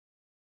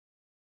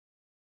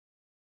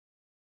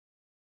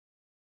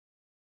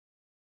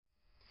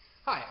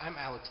Hi, I'm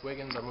Alex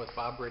Wiggins. I'm with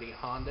Brady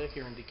Honda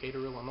here in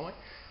Decatur, Illinois,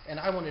 and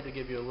I wanted to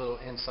give you a little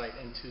insight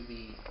into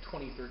the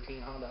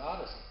 2013 Honda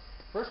Odyssey.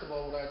 First of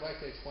all, what I'd like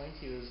to explain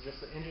to you is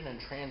just the engine and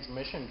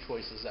transmission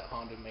choices that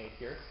Honda made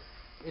here.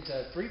 It's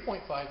a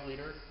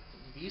 3.5-liter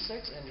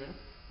V6 engine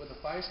with a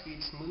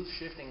 5-speed smooth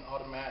shifting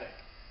automatic.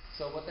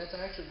 So what that's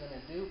actually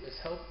going to do is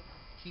help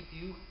keep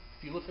you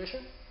fuel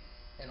efficient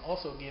and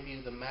also give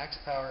you the max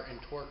power and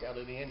torque out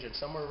of the engine,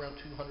 somewhere around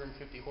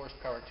 250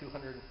 horsepower,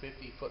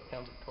 250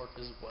 foot-pounds of torque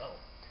as well.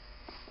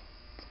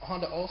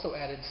 Honda also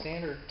added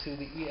standard to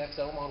the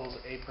EXL models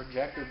a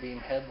projector beam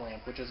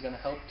headlamp, which is going to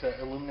help to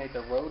illuminate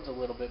the roads a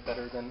little bit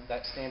better than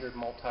that standard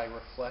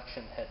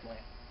multi-reflection headlamp.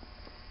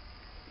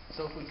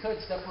 So if we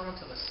could step around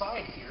to the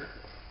side here,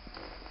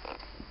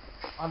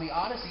 on the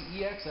Odyssey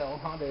EXL,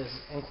 Honda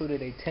has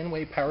included a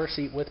 10-way power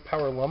seat with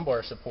power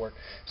lumbar support,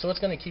 so it's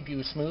going to keep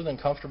you smooth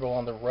and comfortable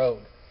on the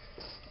road.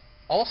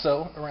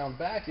 Also, around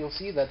back, you'll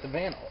see that the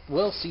van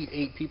will seat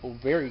 8 people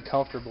very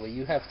comfortably.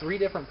 You have 3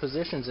 different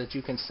positions that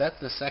you can set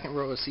the second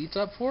row of seats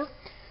up for,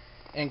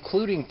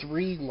 including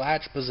 3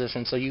 latch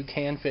positions, so you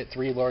can fit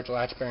 3 large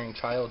latch-bearing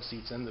child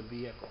seats in the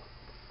vehicle.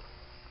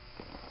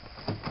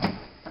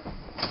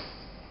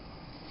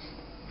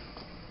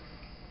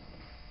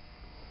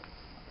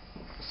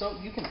 So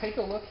you can take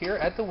a look here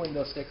at the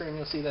window sticker and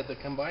you'll see that the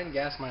combined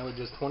gas mileage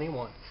is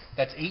 21.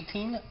 That's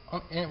 18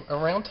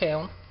 around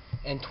town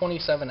and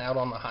 27 out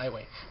on the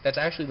highway. That's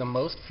actually the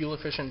most fuel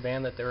efficient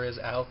van that there is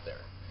out there.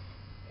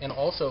 And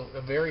also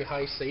a very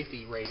high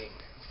safety rating.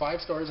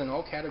 5 stars in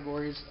all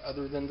categories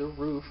other than the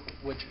roof,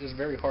 which is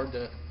very hard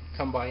to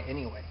come by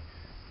anyway.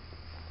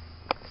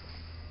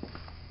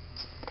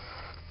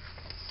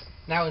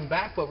 Now in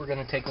back, what we're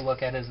going to take a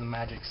look at is the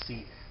Magic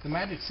Seat. The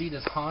Magic Seat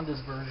is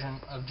Honda's version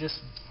of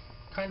just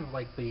kind of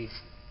like the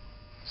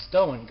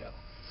stow and go.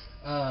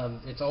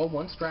 It's all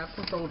one strap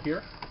control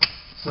here,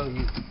 so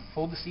you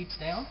fold the seats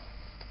down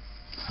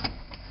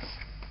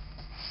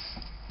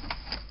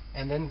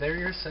and then there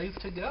you're safe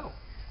to go.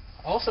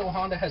 Also,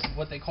 Honda has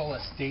what they call a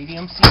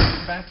stadium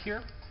seat back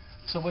here,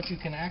 so what you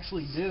can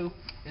actually do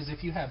is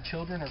if you have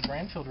children or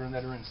grandchildren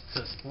that are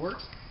into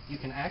sports, you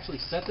can actually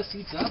set the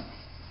seats up,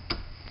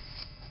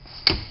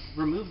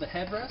 remove the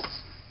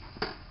headrests,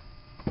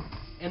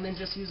 and then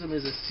just use them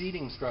as a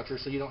seating structure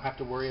so you don't have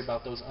to worry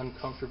about those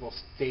uncomfortable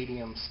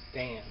stadium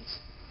stands.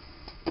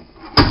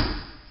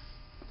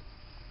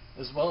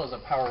 As well as a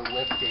power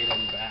lift gate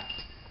in the back.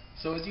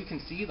 So as you can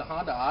see, the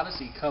Honda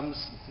Odyssey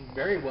comes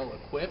very well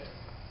equipped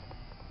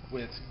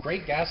with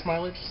great gas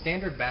mileage,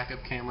 standard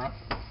backup camera,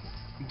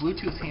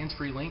 Bluetooth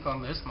hands-free link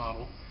on this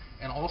model,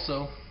 and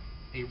also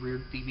a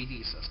rear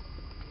DVD system.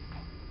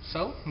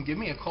 So, give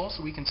me a call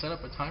so we can set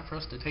up a time for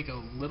us to take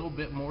a little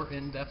bit more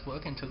in-depth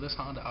look into this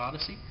Honda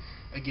Odyssey.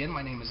 Again,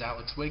 my name is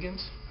Alex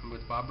Wiggins. I'm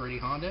with Brady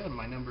Honda, and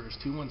my number is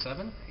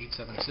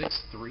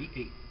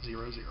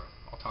 217-876-3800.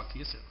 I'll talk to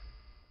you soon.